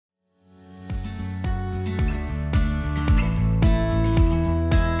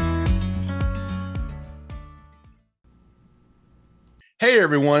Hey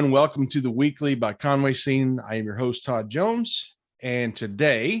everyone, welcome to the Weekly by Conway Scene. I am your host, Todd Jones, and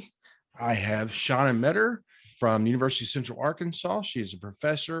today I have Shauna Metter from University of Central Arkansas. She is a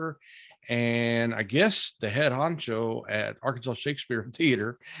professor and I guess the head honcho at Arkansas Shakespeare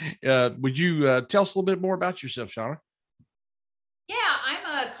Theater. Would you tell us a little bit more about yourself, Shauna? Yeah, I'm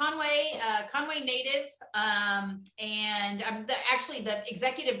a Conway native, and I'm actually the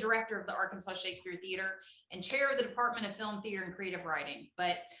executive director of the Arkansas Shakespeare Theater and chair of the Department of Film, Theater, and Creative Writing.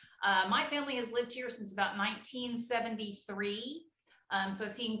 But my family has lived here since about 1973. So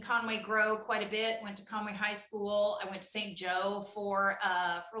I've seen Conway grow quite a bit. Went to Conway High School. I went to St. Joe for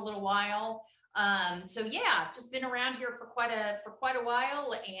a little while. So yeah, just been around here for quite a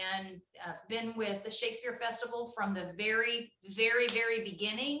while, and been with the Shakespeare Festival from the very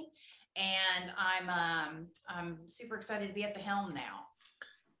beginning. And I'm super excited to be at the helm now.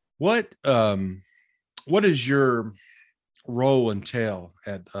 What is your role entail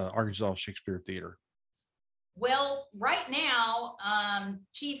at Arkansas Shakespeare Theater? Well, right now,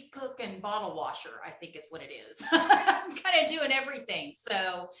 chief cook and bottle washer, I think is what it is. I'm kind of doing everything.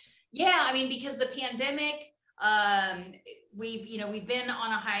 So yeah, I mean, because the pandemic, we've been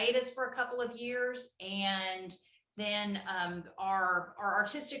on a hiatus for a couple of years, and then our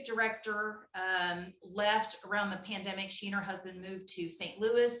artistic director left around the pandemic. She and her husband moved to St.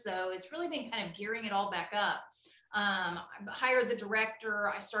 Louis, so it's really been kind of gearing it all back up. I hired the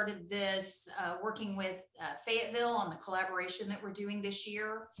director. I started this working with Fayetteville on the collaboration that we're doing this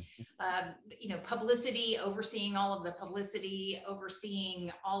year. Publicity, overseeing all of the publicity,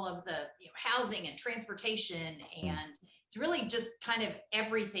 overseeing all of the housing and transportation. And it's really just kind of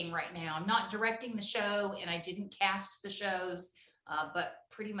everything right now. I'm not directing the show, and I didn't cast the shows, but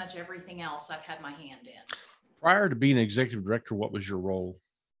pretty much everything else I've had my hand in. Prior to being executive director, what was your role?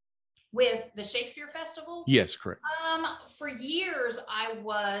 With the Shakespeare Festival? Yes, correct. For years, I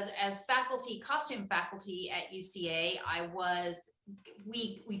was as costume faculty at UCA.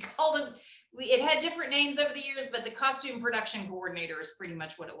 We called them, it had different names over the years, but the costume production coordinator is pretty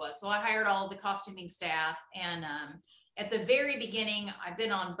much what it was. So I hired all of the costuming staff. And at the very beginning, I've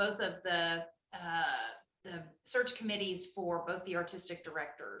been on both of the search committees for both the artistic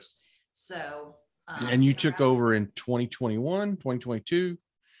directors. So. And you took over in 2021, 2022?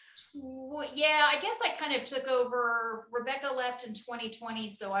 Yeah, I guess I kind of took over. Rebecca left in 2020,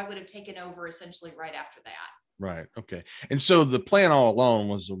 so I would have taken over essentially right after that. Right. Okay. And so the plan all along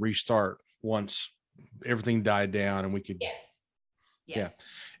was a restart once everything died down and we could. Yes. Yes.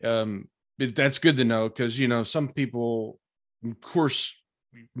 Yeah. That's good to know, because some people, of course,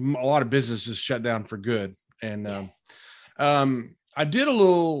 a lot of businesses shut down for good. And yes. I did a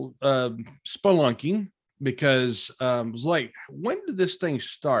little spelunking, because it was like, when did this thing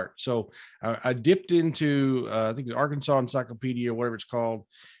start? So I dipped into, I think the Arkansas Encyclopedia, whatever it's called,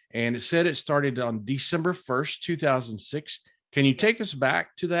 and it said it started on December 1st, 2006. Can you take us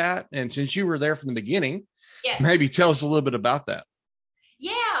back to that? And since you were there from the beginning, yes, maybe tell us a little bit about that.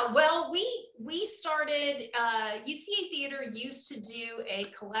 Yeah, well, we started, UCA Theater used to do a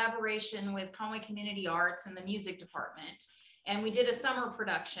collaboration with Conway Community Arts and the music department, and we did a summer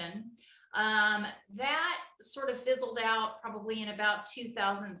production. That sort of fizzled out probably in about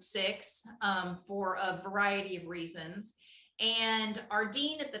 2006 for a variety of reasons. And our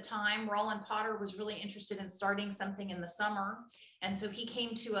dean at the time, Roland Potter, was really interested in starting something in the summer. And so he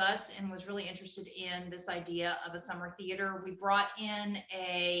came to us and was really interested in this idea of a summer theater. We brought in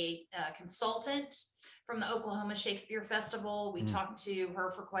a consultant from the Oklahoma Shakespeare Festival. We talked to her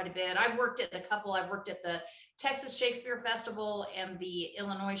for quite a bit. I've worked at a couple. I've worked at the Texas Shakespeare Festival and the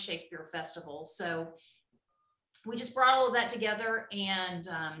Illinois Shakespeare Festival. So we just brought all of that together. And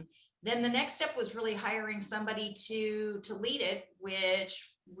then the next step was really hiring somebody to lead it,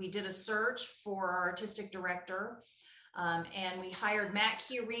 which we did a search for our artistic director. And we hired Matt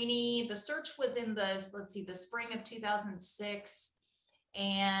Chiarini. The search was in the spring of 2006.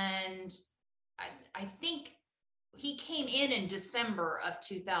 And I think he came in December of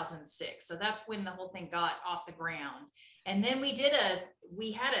 2006. So that's when the whole thing got off the ground. And then we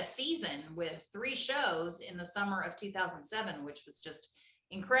had a season with 3 shows in the summer of 2007, which was just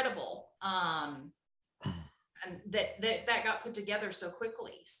incredible. And that got put together so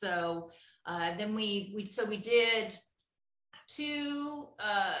quickly. So then we did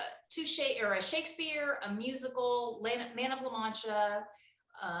a Shakespeare, a musical, Man of La Mancha,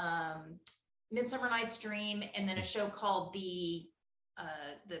 Midsummer Night's Dream, and then a show called the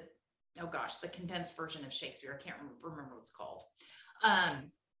condensed version of Shakespeare. I can't remember what it's called.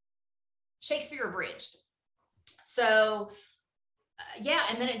 Shakespeare Abridged. So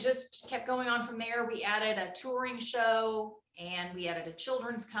and then it just kept going on from there. We added a touring show and we added a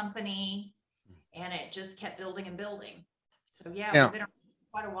children's company, and it just kept building and building. So yeah, Now, we've been around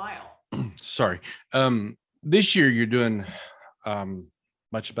for quite a while. sorry. This year you're doing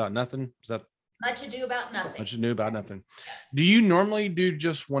much about nothing. Is that Much ado about nothing. much ado about Yes. nothing? Yes. Do you normally do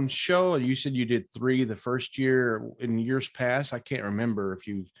just one show? You said you did 3 the first year. In years past, I can't remember if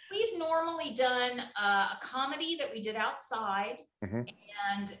you've. We've normally done a comedy that we did outside, Mhm.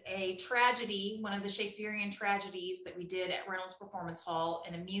 and a tragedy, one of the Shakespearean tragedies that we did at Reynolds Performance Hall,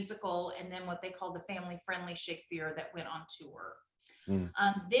 and a musical, and then what they call the family friendly Shakespeare that went on tour. Mm.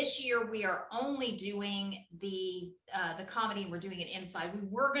 This year we are only doing the comedy. We're doing it inside. We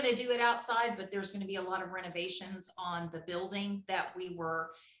were going to do it outside, but there's going to be a lot of renovations on the building that we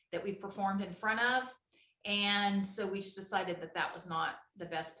performed in front of. And so we just decided that that was not the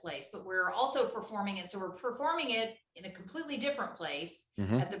best place, but we're also performing it. So we're performing it in a completely different place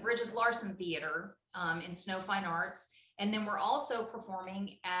Mhm. at the Bridges Larson Theater in Snow Fine Arts. And then we're also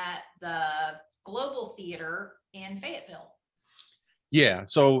performing at the Global Theater in Fayetteville. Yeah,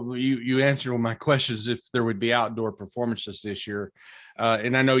 so you answered all my questions if there would be outdoor performances this year,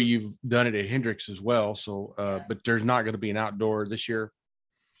 and I know you've done it at Hendrix as well. So, Yes. but there's not going to be an outdoor this year.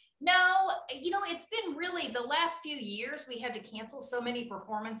 No, it's been really the last few years we had to cancel so many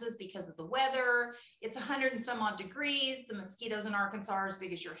performances because of the weather. It's 100 and some odd degrees. The mosquitoes in Arkansas are as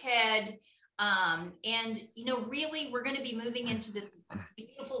big as your head. And really, we're going to be moving into this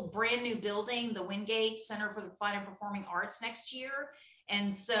beautiful brand new building, the Wingate Center for the Fine and Performing Arts, next year.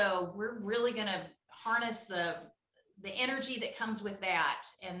 And so we're really going to harness the energy that comes with that.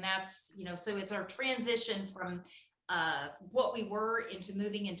 And that's, so it's our transition from what we were into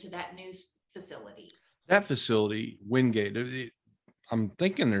moving into that new facility. That facility, Wingate. I'm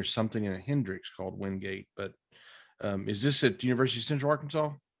thinking there's something in a Hendrix called Wingate, but is this at University of Central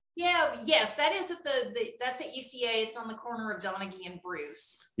Arkansas? Yeah, yes, that is at that's at UCA. It's on the corner of Donaghy and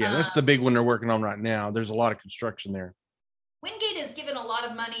Bruce. Yeah, that's the big one they're working on right now. There's a lot of construction there. Wingate has given a lot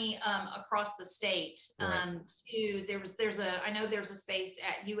of money across the state. Right. I know there's a space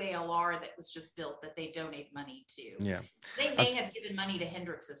at UALR that was just built that they donate money to. Yeah, they may have given money to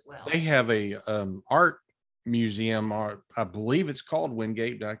Hendrix as well. they have a art museum, or I believe it's called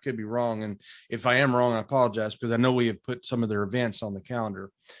Wingate, but I could be wrong. And if I am wrong, I apologize, because I know we have put some of their events on the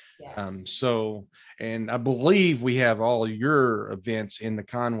calendar. Yes. And I believe we have all your events in the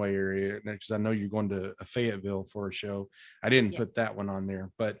Conway area, because I know you're going to Fayetteville for a show. I didn't put that one on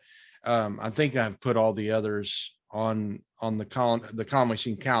there, but I think I've put all the others on the Conway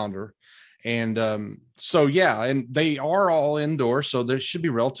scene calendar. And so yeah, and they are all indoors, so they should be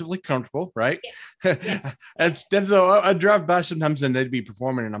relatively comfortable, right? Yeah. I drive by sometimes and they'd be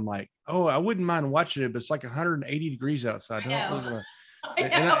performing, and I'm like, oh, I wouldn't mind watching it, but it's like 180 degrees outside. I know.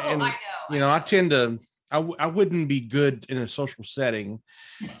 I wouldn't be good in a social setting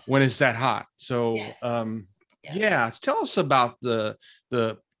when it's that hot. So Yes. Yeah, tell us about the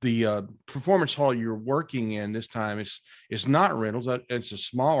performance hall you're working in this time. It's not Reynolds, it's a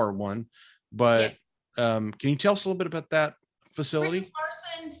smaller one, but can you tell us a little bit about that facility? Bridges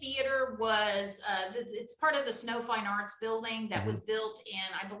Larson Theater was it's part of the Snow Fine Arts building that was built in,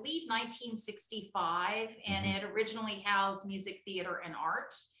 I believe, 1965, and it originally housed music, theater, and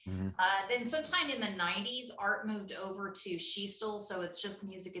art. Then sometime in the 90s, art moved over to Schiestel, so it's just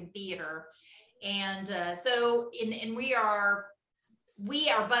music and theater. And we are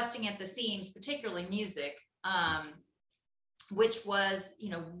busting at the seams, particularly music, which was,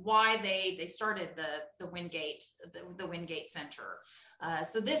 why they started the Wingate Center.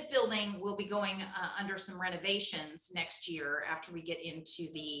 So this building will be going under some renovations next year after we get into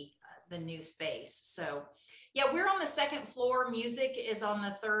the new space. So yeah, we're on the second floor. Music is on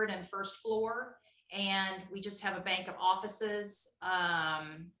the third and first floor, and we just have a bank of offices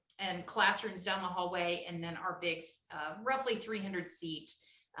and classrooms down the hallway, and then our big, roughly 300 seat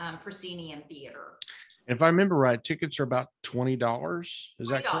proscenium theater. If I remember right, tickets are about $20. Is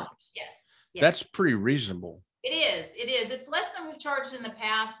that correct? Yes. That's pretty reasonable. It is. It's less than we've charged in the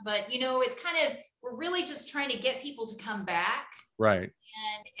past, but it's we're really just trying to get people to come back. Right.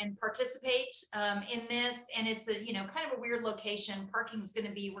 And participate in this. And it's a, kind of a weird location. Parking's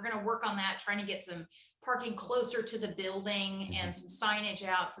we're going to work on that, trying to get some parking closer to the building and some signage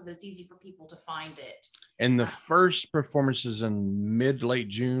out so that it's easy for people to find it. And the first performance is in late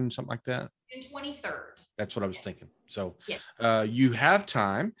June, something like that? June 23rd. That's what I was thinking. So you have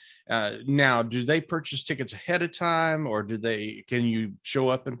time. Now, do they purchase tickets ahead of time, or can you show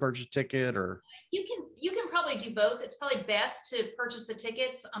up and purchase a ticket, or? You can probably do both. It's probably best to purchase the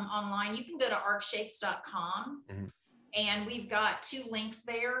tickets online. You can go to arcshakes.com and we've got 2 links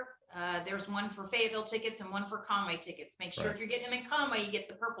there. There's one for Fayetteville tickets and one for Conway tickets. Make sure if you're getting them in Conway, you get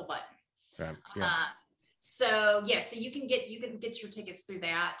the purple button. Right. Yeah. So you can get your tickets through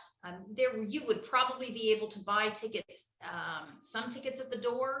that. There, you would probably be able to buy tickets, some tickets at the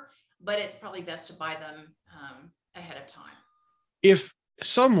door, but it's probably best to buy them ahead of time. If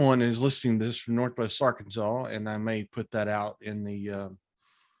someone is listening to this from Northwest Arkansas, and I may put that out in the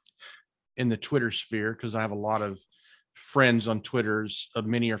Twitter sphere, because I have a lot of friends on Twitters,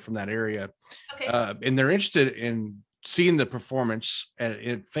 many are from that area, and they're interested in seeing the performance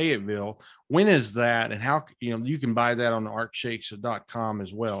at Fayetteville. When is that, and how, you can buy that on artshakes.com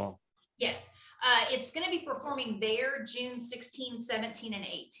as well? Yes. It's going to be performing there June 16, 17, and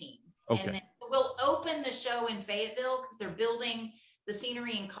 18. Okay. And then we'll open the show in Fayetteville because they're building the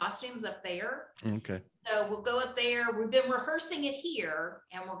scenery and costumes up there. Okay. So we'll go up there. We've been rehearsing it here,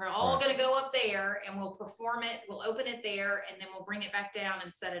 and we're all going to go up there, and we'll perform it. We'll open it there, and then we'll bring it back down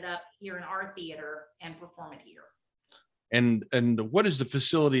and set it up here in our theater and perform it here. And what is the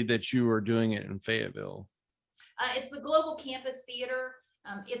facility that you are doing it in Fayetteville? It's the Global Campus Theater.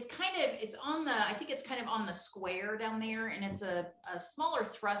 It's on the square down there, and it's a smaller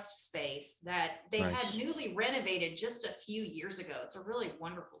thrust space that they had newly renovated just a few years ago. It's a really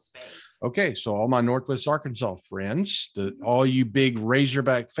wonderful space. Okay, so all my Northwest Arkansas friends, all you big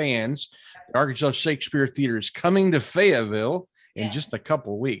Razorback fans, the Arkansas Shakespeare Theater is coming to Fayetteville in just a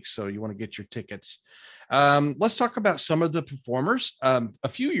couple of weeks, so you want to get your tickets. Let's talk about some of the performers. A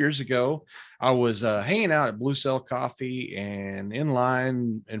few years ago, I was hanging out at Blue Cell Coffee, and in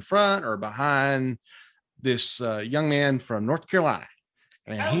line in front or behind this young man from North Carolina.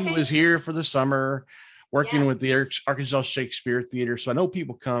 And he was here for the summer working with the Arkansas Shakespeare Theater. So I know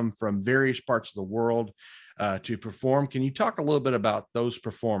people come from various parts of the world to perform. Can you talk a little bit about those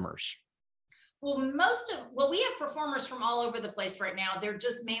performers? Well, we have performers from all over the place right now. They're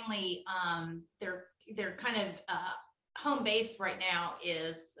just mainly, they're kind of home base right now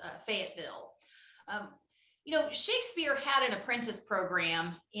is Fayetteville. Shakespeare had an apprentice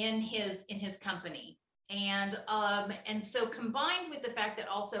program in his company, and so combined with the fact that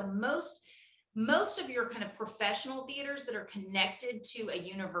also most of your kind of professional theaters that are connected to a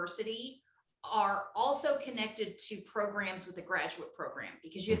university are also connected to programs with the graduate program,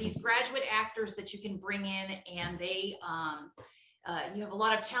 because you have these graduate actors that you can bring in, and they you have a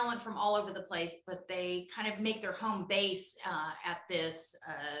lot of talent from all over the place, but they kind of make their home base at this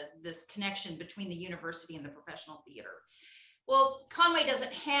connection between the university and the professional theater. Well, Conway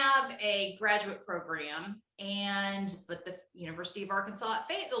doesn't have a graduate program, but the University of Arkansas at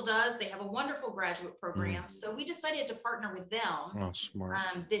Fayetteville does. They have a wonderful graduate program. So we decided to partner with them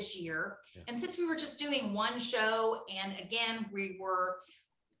this year. Yeah. And since we were just doing one show, and again, we were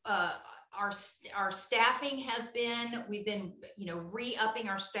our staffing we've been re-upping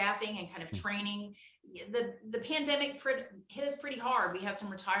our staffing and kind of training. The pandemic hit us pretty hard. We had some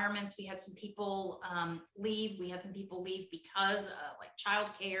retirements, we had some people leave, because of like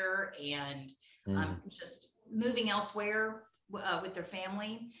childcare and just moving elsewhere with their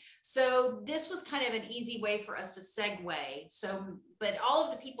family. So this was kind of an easy way for us to segue. But all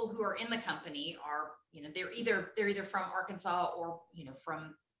of the people who are in the company are, they're either from Arkansas or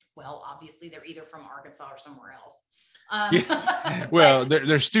obviously they're either from Arkansas or somewhere else. Well,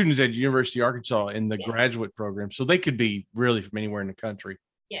 they're students at University of Arkansas in the graduate program, so they could be really from anywhere in the country.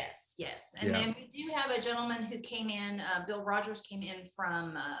 Yes. And then we do have a gentleman who came in, Bill Rogers came in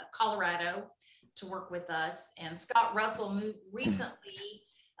from Colorado to work with us, and Scott Russell recently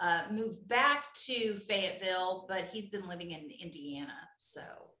moved back to Fayetteville, but he's been living in Indiana. So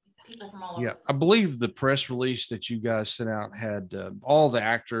people from all over. Yeah, I believe the press release that you guys sent out had all the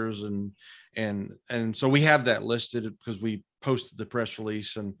actors, and so we have that listed because we posted the press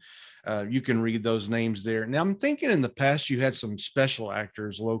release, and you can read those names there. Now, I'm thinking in the past you had some special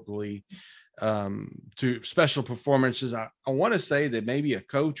actors locally to special performances. I want to say that maybe a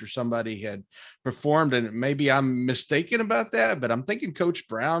coach or somebody had performed, and maybe I'm mistaken about that, but I'm thinking Coach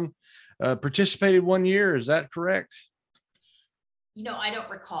Brown participated one year. Is that correct? I don't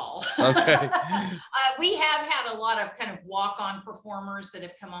recall. Okay. We have had a lot of kind of walk-on performers that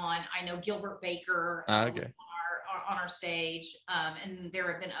have come on. I know Gilbert Baker on our stage, and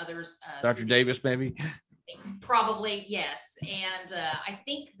there have been others. Dr. Davis, maybe? Probably, yes. And I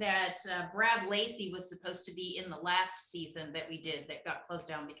think that Brad Lacey was supposed to be in the last season that we did that got closed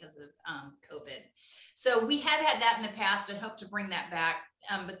down because of COVID. So we have had that in the past and hope to bring that back.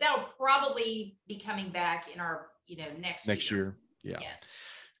 But that'll probably be coming back in our next year. Yeah.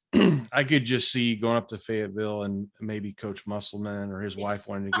 Yes. I could just see going up to Fayetteville and maybe Coach Musselman or his wife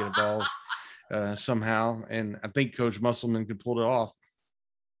wanting to get involved somehow. And I think Coach Musselman could pull it off.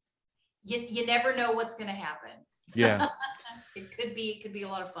 you never know what's going to happen. Yeah. It could be a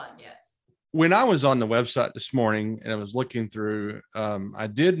lot of fun. Yes. When I was on the website this morning and I was looking through, I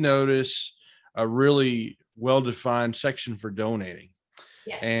did notice a really well-defined section for donating.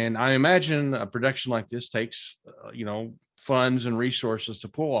 Yes. And I imagine a production like this takes, funds and resources to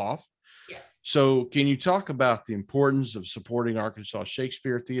pull off. Yes. So can you talk about the importance of supporting Arkansas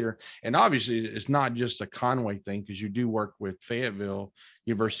Shakespeare Theater? And obviously it's not just a Conway thing, because you do work with Fayetteville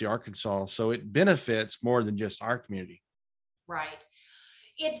University, Arkansas. So it benefits more than just our community. Right.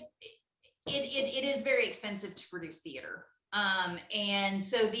 It is very expensive to produce theater. And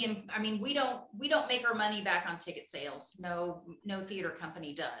so we don't make our money back on ticket sales. No theater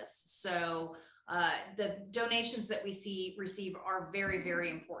company does. So the donations that we receive are very, very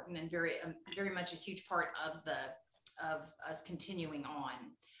important and very, very much a huge part of us continuing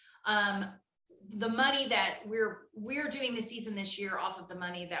on. The money that we're doing the season this year off of the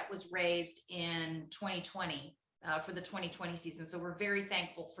money that was raised in 2020 for the 2020 season. So we're very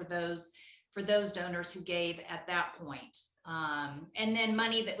thankful for those donors who gave at that point. And then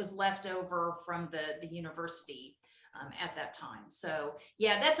money that was left over from the university at that time. So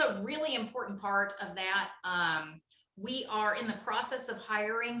yeah, that's a really important part of that. We are in the process of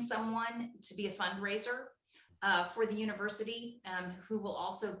hiring someone to be a fundraiser for the university, who will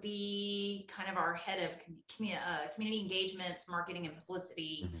also be kind of our head of community engagements, marketing and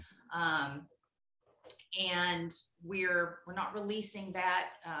publicity. And we're not releasing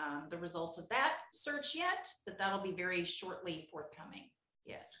the results of that search yet, but that'll be very shortly forthcoming.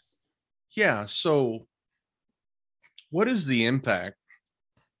 Yes. Yeah. So what is the impact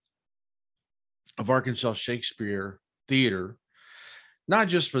of Arkansas Shakespeare Theater, not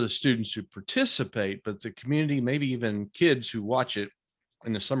just for the students who participate, but the community, maybe even kids who watch it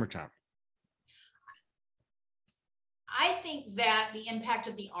in the summertime? I think that the impact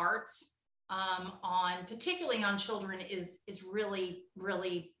of the arts particularly on children is really,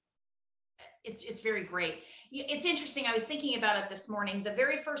 really, it's very great. It's interesting. I was thinking about it this morning. The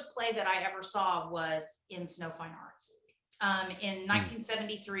very first play that I ever saw was in Snow Fine Arts in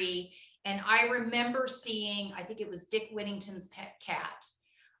 1973. And I remember seeing, I think it was Dick Whittington's Pet Cat.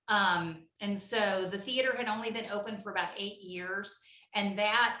 And so the theater had only been open for about 8 years. And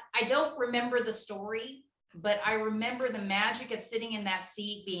that, I don't remember the story, but I remember the magic of sitting in that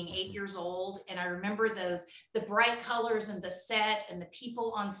seat being 8 years old. And I remember the bright colors and the set and the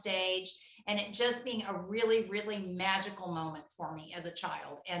people on stage, and it just being a really, really magical moment for me as a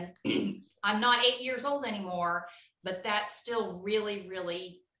child. And I'm not 8 years old anymore, but that still really,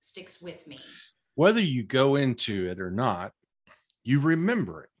 really sticks with me. Whether you go into it or not, you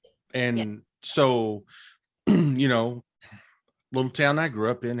remember it. And so, little town I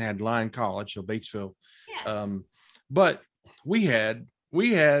grew up in had Lyon College, so Batesville. Yes. But we had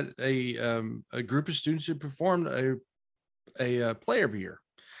a group of students who performed a play every year,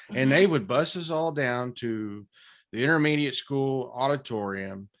 and they would bus us all down to the intermediate school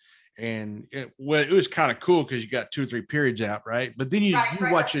auditorium. And it was kind of cool because you got 2 or 3 periods out, right? But then you're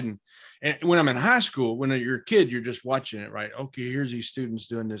watching, and when I'm in high school, when you're a kid, you're just watching it, right? Okay, here's these students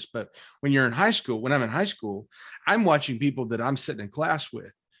doing this. But when I'm in high school, I'm watching people that I'm sitting in class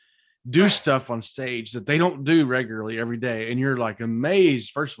with do stuff on stage that they don't do regularly every day. And you're like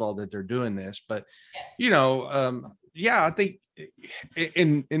amazed, first of all, that they're doing this. But, I think,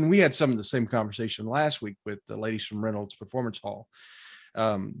 and we had some of the same conversation last week with the ladies from Reynolds Performance Hall.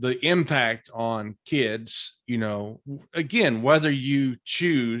 The impact on kids, again, whether you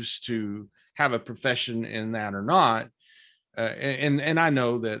choose to have a profession in that or not. And I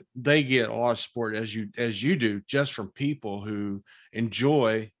know that they get a lot of support as you do, just from people who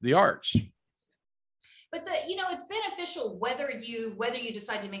enjoy the arts. But it's beneficial whether you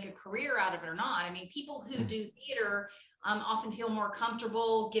decide to make a career out of it or not. I mean, people who do theater often feel more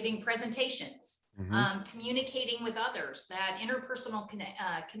comfortable giving presentations, communicating with others, that interpersonal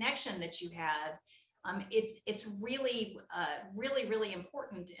connection that you have. It's really, really, really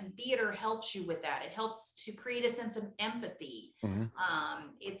important, and theater helps you with that. It helps to create a sense of empathy.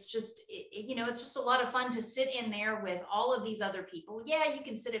 It's just, it's just a lot of fun to sit in there with all of these other people. Yeah, you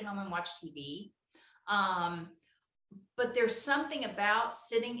can sit at home and watch TV. But there's something about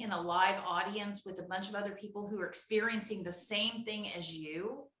sitting in a live audience with a bunch of other people who are experiencing the same thing as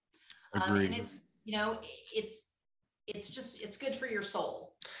you. And it's good for your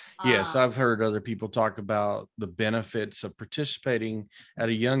soul. Yes, I've heard other people talk about the benefits of participating at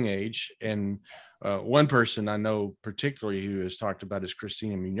a young age. And one person I know particularly who has talked about is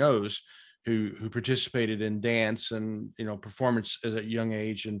Christina Munoz, who participated in dance and, performance at a young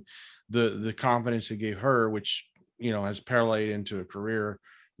age, and the confidence it gave her, which, has parlayed into a career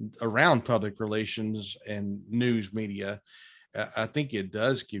around public relations and news media, I think it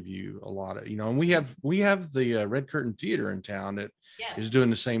does give you a lot of, and we have the Red Curtain Theater in town that is Yes. doing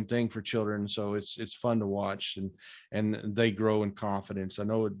the same thing for children. So it's fun to watch, and they grow in confidence. I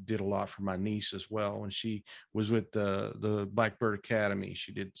know it did a lot for my niece as well when she was with the Blackbird Academy.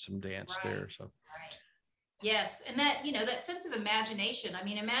 She did some dance there. Right. So Right. Yes. And that, that sense of imagination, I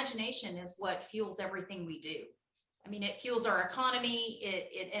mean, imagination is what fuels everything we do. I mean, it fuels our economy,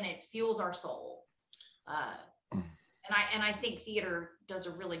 and it fuels our soul. Uh, and I think theater does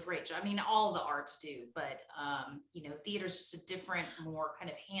a really great job. I mean, all the arts do, but theater is just a different, more kind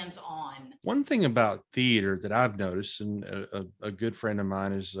of hands-on. one thing about theater that I've noticed, and a good friend of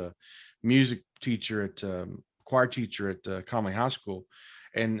mine is a music teacher at choir teacher at Conway High School,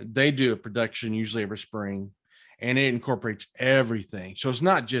 and they do a production usually every spring, and it incorporates everything. So it's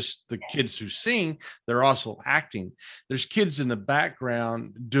not just the Yes. kids who sing; they're also acting. There's kids in the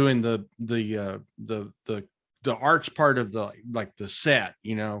background doing the arts part of the set,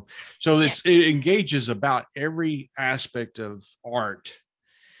 so Yes. it engages about every aspect of art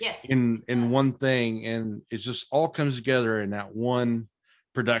Yes. in Yes. one thing, and it just all comes together in that one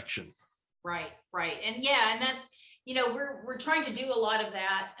production. Right, right. And yeah, and that's, we're trying to do a lot of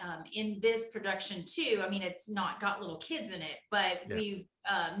that in this production too. I mean, it's not got little kids in it, but Yeah. we've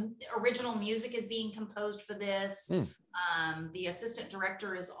original music is being composed for this. The assistant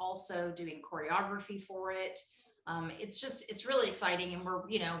director is also doing choreography for it. It's really exciting. And we're,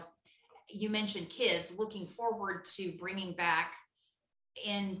 you mentioned kids, looking forward to bringing back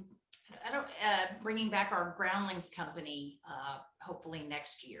in, bringing back our Groundlings company, hopefully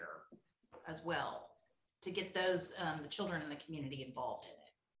next year as well, to get those the children in the community involved in it.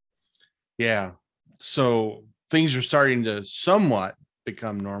 Yeah, so things are starting to somewhat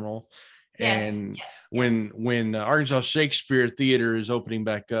become normal, Yes, and yes, yes. when Arkansas Shakespeare Theater is opening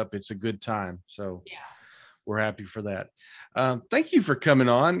back up, it's a good time. So Yeah, we're happy for that. Thank you for coming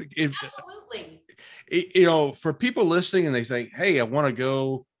on. absolutely. For people listening and they say, hey, I want to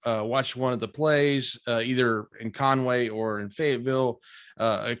go watch one of the plays, either in Conway or in Fayetteville,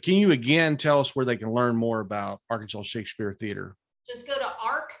 can you again tell us where they can learn more about Arkansas Shakespeare Theater? Just go to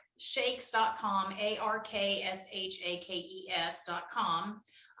arkshakes.com, ARKSHAKES.com.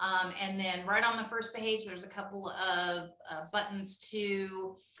 And then right on the first page, there's a couple of buttons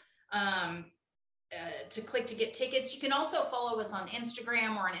to click to get tickets. You can also follow us on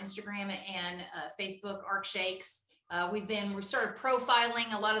Instagram. We're on Instagram and Facebook, Ark Shakes. We started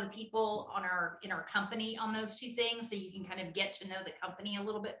profiling a lot of the people in our company on those two things, so you can kind of get to know the company a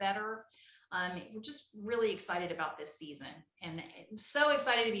little bit better. We're just really excited about this season, and I'm so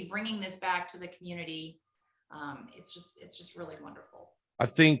excited to be bringing this back to the community. It's just really wonderful. I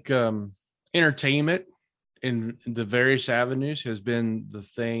think entertainment in the various avenues has been the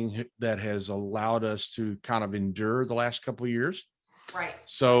thing that has allowed us to kind of endure the last couple of years. Right.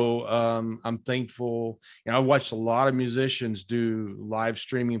 So I'm thankful. I watched a lot of musicians do live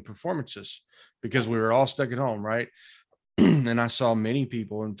streaming performances because we were all stuck at home, right? And I saw many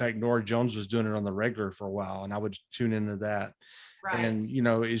people. In fact, Nora Jones was doing it on the regular for a while, and I would tune into that. Right. And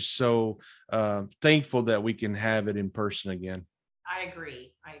is so thankful that we can have it in person again. I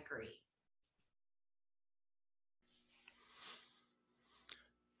agree.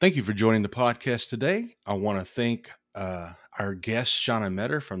 Thank you for joining the podcast today. I want to thank our guest, Shauna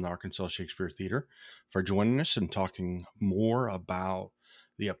Metter from the Arkansas Shakespeare Theater, for joining us and talking more about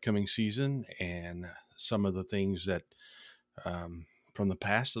the upcoming season and some of the things that from the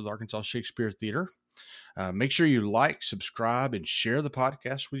past of the Arkansas Shakespeare Theater. Make sure you like, subscribe, and share the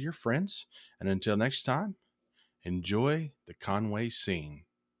podcast with your friends. And until next time, enjoy the Conway scene.